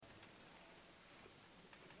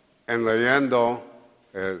en leyendo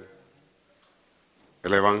el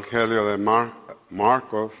Evangelio de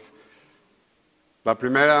Marcos, la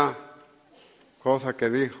primera cosa que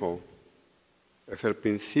dijo es el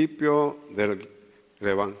principio del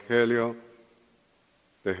Evangelio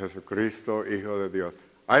de Jesucristo, Hijo de Dios.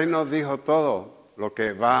 Ahí nos dijo todo lo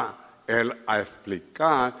que va Él a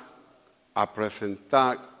explicar, a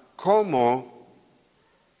presentar cómo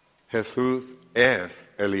Jesús es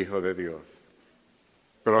el Hijo de Dios.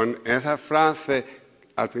 Pero en esa frase,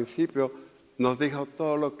 al principio, nos dijo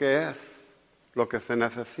todo lo que es, lo que se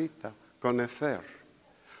necesita conocer.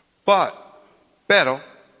 Pero,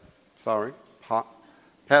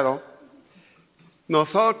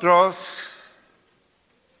 nosotros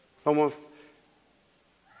somos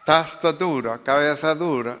tasta dura, cabeza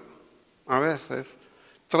dura, a veces,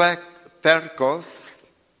 tercos,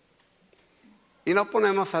 y no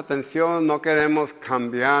ponemos atención, no queremos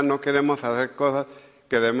cambiar, no queremos hacer cosas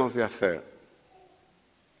que debemos de hacer.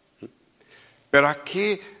 Pero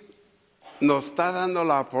aquí nos está dando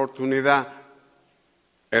la oportunidad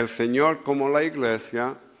el Señor como la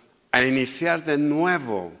iglesia a iniciar de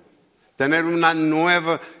nuevo, tener un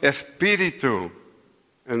nuevo espíritu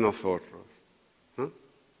en nosotros.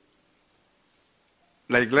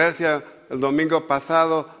 La iglesia, el domingo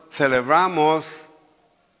pasado, celebramos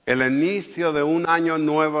el inicio de un año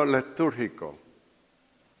nuevo litúrgico.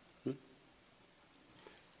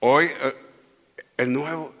 Hoy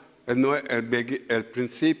el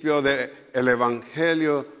principio del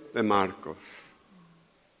Evangelio de Marcos.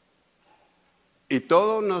 Y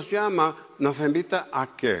todo nos invita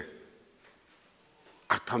 ¿a qué?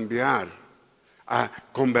 A cambiar, a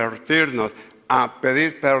convertirnos, a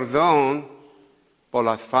pedir perdón por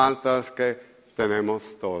las faltas que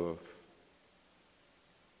tenemos todos.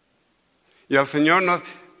 Y el Señor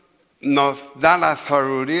nos da la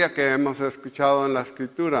sabiduría que hemos escuchado en las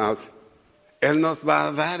Escrituras. Él nos va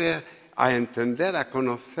a dar a entender, a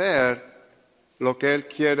conocer lo que Él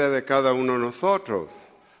quiere de cada uno de nosotros.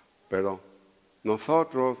 Pero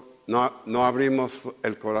nosotros no abrimos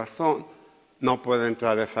el corazón, no puede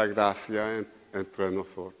entrar esa gracia entre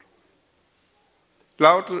nosotros.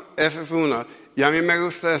 La otra, esa es una. Y a mí me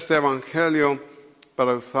gusta este evangelio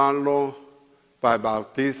para usarlo para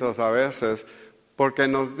bautizos a veces, porque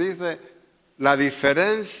nos dice la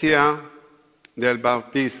diferencia del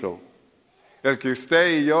bautizo. El que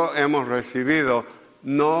usted y yo hemos recibido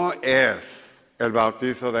no es el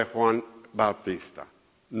bautizo de Juan Bautista.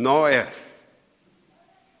 No es.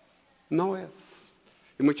 No es.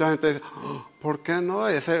 Y mucha gente dice, ¿por qué no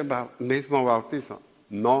es el mismo bautizo?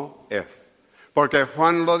 No es. Porque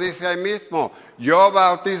Juan lo dice ahí mismo, yo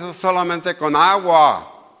bautizo solamente con agua.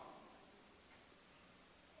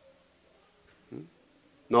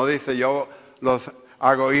 No dice yo los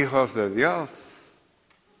hago hijos de Dios.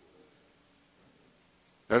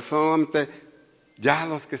 Él solamente, ya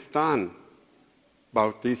los que están,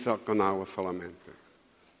 bautiza con agua solamente.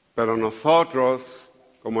 Pero nosotros,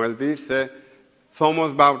 como Él dice,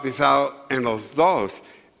 somos bautizados en los dos,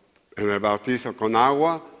 en el bautizo con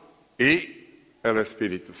agua y el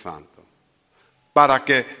Espíritu Santo. Para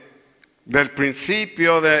que del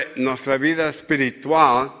principio de nuestra vida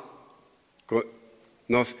espiritual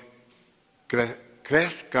nos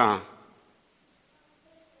crezca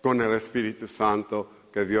con el Espíritu Santo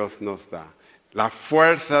que Dios nos da. La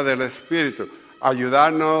fuerza del Espíritu,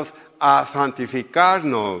 ayudarnos a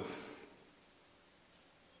santificarnos.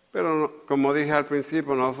 Pero como dije al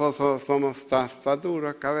principio, nosotros somos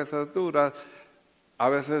tastaduras, cabezas duras. A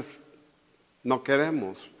veces no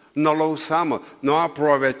queremos, no lo usamos, no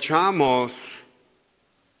aprovechamos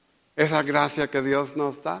esa gracia que Dios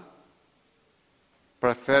nos da.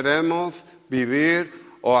 Preferimos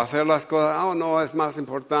vivir o hacer las cosas, no, es más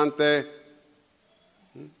importante.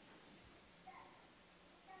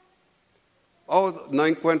 No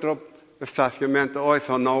encuentro estacionamiento,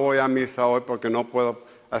 eso no voy a misa hoy porque no puedo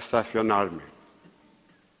estacionarme.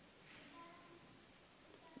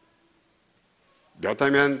 Yo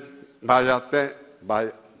también váyate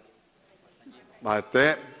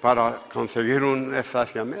para conseguir un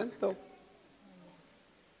estacionamiento.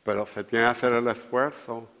 Pero se tiene que hacer el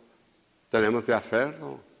esfuerzo. Tenemos de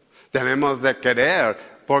hacerlo. Tenemos de querer.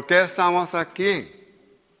 ¿Por qué estamos aquí?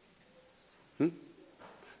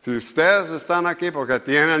 Si ustedes están aquí porque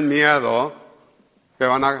tienen miedo que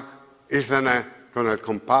van a irse con el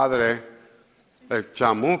compadre, el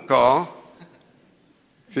chamuco,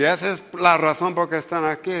 si esa es la razón por qué están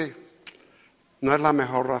aquí, no es la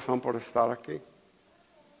mejor razón por estar aquí.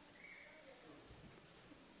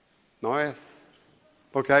 No es.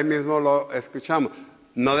 Porque ahí mismo lo escuchamos.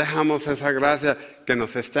 No dejamos esa gracia que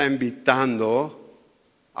nos está invitando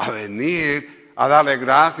a venir a darle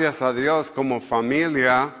gracias a Dios como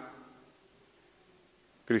familia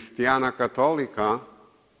cristiana católica.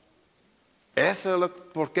 Eso es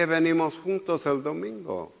por qué venimos juntos el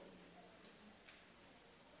domingo.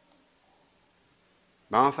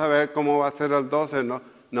 Vamos a ver cómo va a ser el 12. No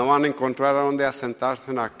van a encontrar a dónde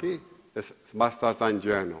asentarse aquí. Va a estar tan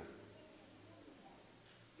lleno.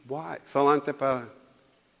 Why? Solamente para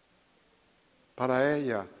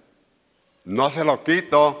ella. No se lo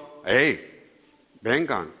quito. Hey,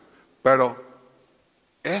 vengan. Pero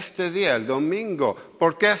este día, el domingo,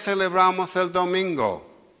 ¿por qué celebramos el domingo?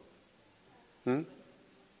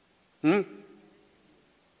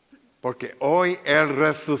 Porque hoy Él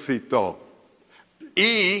resucitó.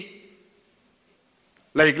 Y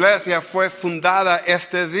la iglesia fue fundada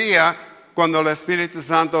este día cuando el Espíritu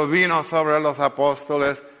Santo vino sobre los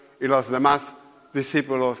apóstoles y los demás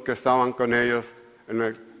discípulos que estaban con ellos en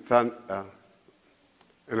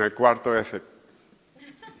el cuarto ese.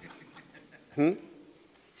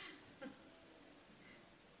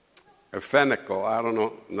 El fénico,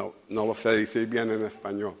 no lo sé decir bien en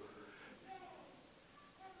español.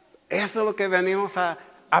 Eso es lo que venimos a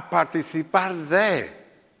participar de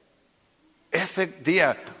ese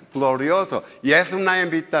día glorioso. Y es una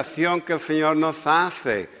invitación que el Señor nos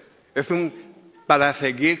hace. Para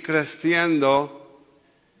seguir creciendo,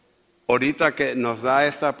 ahorita que nos da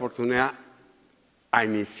esta oportunidad a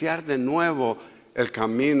iniciar de nuevo el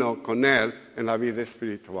camino con Él en la vida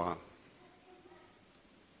espiritual.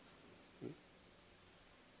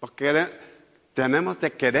 Porque tenemos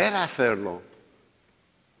de querer hacerlo.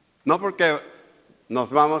 No porque nos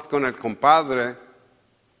vamos con el compadre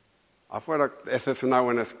afuera, esa es una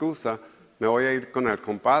buena excusa, me voy a ir con el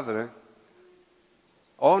compadre.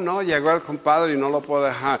 Oh, no, llegó el compadre y no lo puedo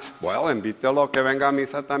dejar. Bueno, invítelo a que venga a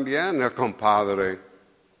misa también, el compadre.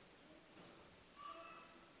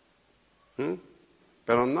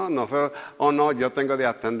 Pero no, yo tengo de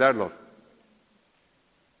atenderlos.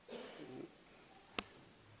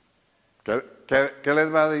 ¿Qué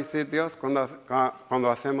les va a decir Dios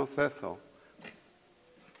cuando hacemos eso?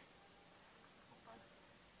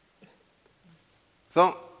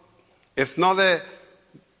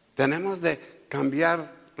 Tenemos de cambiar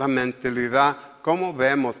la mentalidad, cómo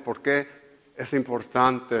vemos, porque es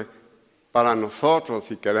importante para nosotros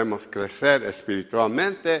si queremos crecer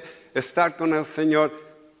espiritualmente, estar con el Señor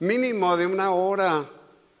mínimo de 1 hora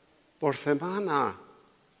por semana.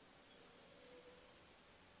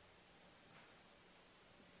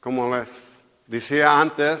 Como les decía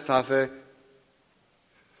antes, hace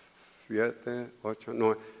 7, 8,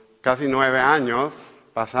 9, casi 9 años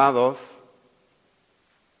pasados,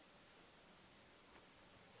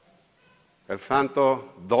 el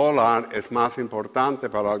santo dólar es más importante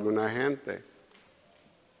para alguna gente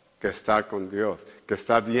que estar con Dios, que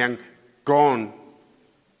estar bien con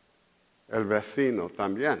el vecino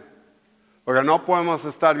también. Porque no podemos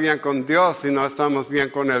estar bien con Dios si no estamos bien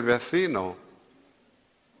con el vecino.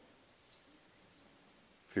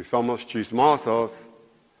 Si somos chismosos,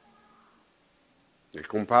 el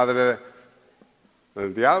compadre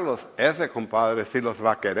del diablo, ese compadre sí los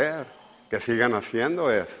va a querer, que sigan haciendo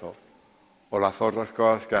eso. O las otras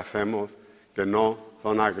cosas que hacemos que no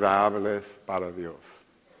son agradables para Dios.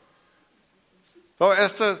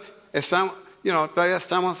 Entonces, todavía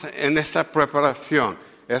estamos en esta preparación.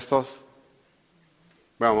 Este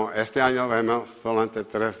año vemos solamente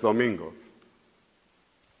 3 domingos,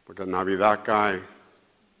 porque Navidad cae.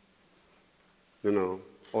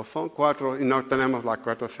 O son 4 y no tenemos la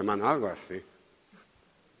 4ª semana, algo así.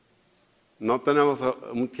 No tenemos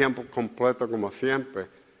un tiempo completo como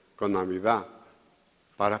siempre con Navidad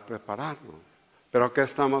para prepararnos. Pero ¿qué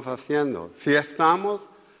estamos haciendo? Si estamos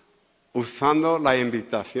usando la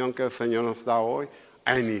invitación que el Señor nos da hoy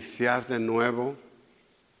a iniciar de nuevo,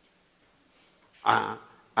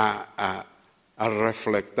 a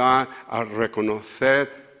reflectar, a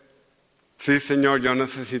reconocer. Sí, Señor, yo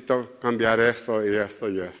necesito cambiar esto y esto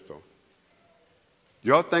y esto.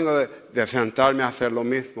 Yo tengo de sentarme a hacer lo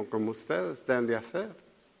mismo como ustedes deben de hacer.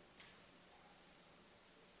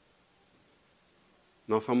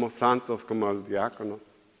 No somos santos como el diácono.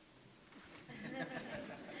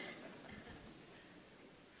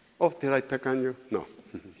 ¿Did I pick on you? No.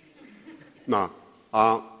 No.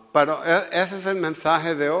 Pero ese es el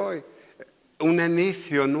mensaje de hoy. Un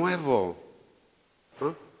inicio nuevo.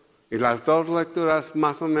 Y las 2 lecturas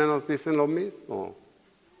más o menos dicen lo mismo.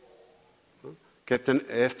 Que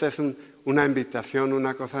esta es una invitación,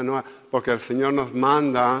 una cosa nueva, porque el Señor nos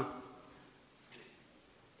manda,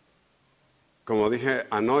 como dije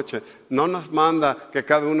anoche, no nos manda que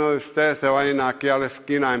cada uno de ustedes se vayan aquí a la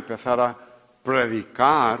esquina a empezar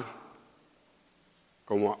predicar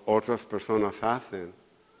como otras personas hacen.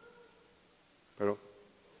 Pero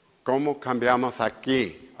 ¿cómo cambiamos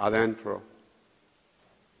aquí adentro?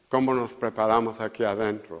 ¿Cómo nos preparamos aquí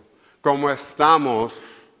adentro? ¿Cómo estamos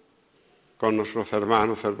con nuestros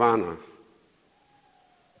hermanos, hermanas?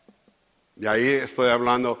 Y ahí estoy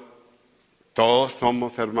hablando, todos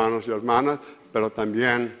somos hermanos y hermanas, pero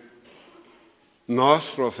también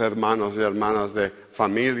nuestros hermanos y hermanas de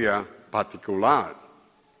familia particular.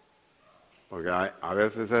 Porque a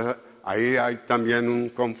veces ahí hay también un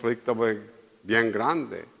conflicto bien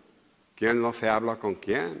grande. ¿Quién no se habla con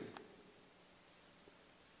quién?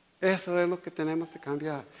 Eso es lo que tenemos que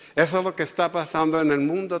cambiar. Eso es lo que está pasando en el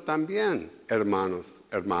mundo también, hermanos,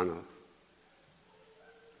 hermanas.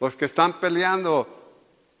 Los que están peleando,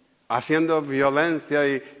 haciendo violencia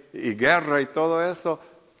y guerra y todo eso,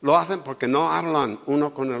 lo hacen porque no hablan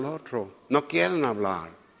uno con el otro. No quieren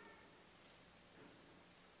hablar.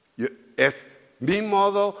 Es mi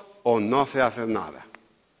modo o no se hace nada.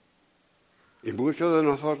 Y muchos de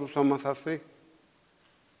nosotros somos así.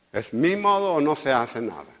 Es mi modo o no se hace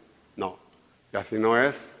nada. No. Y así no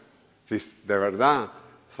es. Si de verdad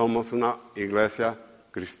somos una iglesia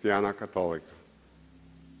cristiana católica.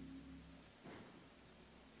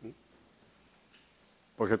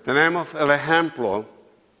 Porque tenemos el ejemplo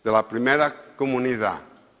de la primera comunidad.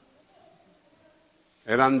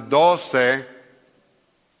 Eran 12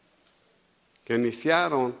 que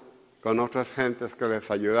iniciaron con otras gentes que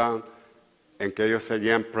les ayudaron en que ellos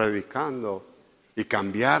seguían predicando y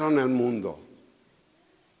cambiaron el mundo.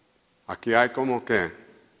 Aquí hay como que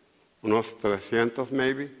unos 300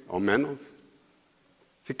 maybe o menos.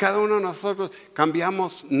 Si cada uno de nosotros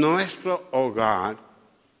cambiamos nuestro hogar,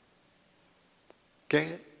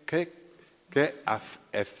 ¿qué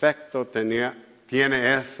efecto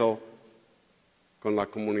tiene eso con la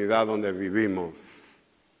comunidad donde vivimos?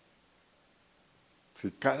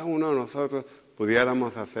 Si cada uno de nosotros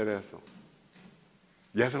pudiéramos hacer eso.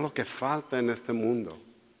 Y eso es lo que falta en este mundo.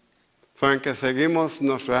 En que seguimos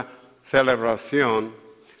nuestra celebración,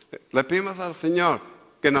 le pedimos al Señor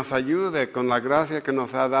que nos ayude con la gracia que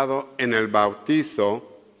nos ha dado en el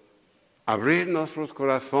bautizo, abrir nuestros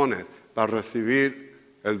corazones para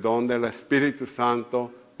recibir el don del Espíritu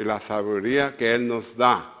Santo y la sabiduría que Él nos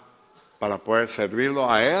da para poder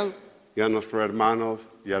servirlo a Él y a nuestros hermanos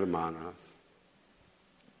y hermanas.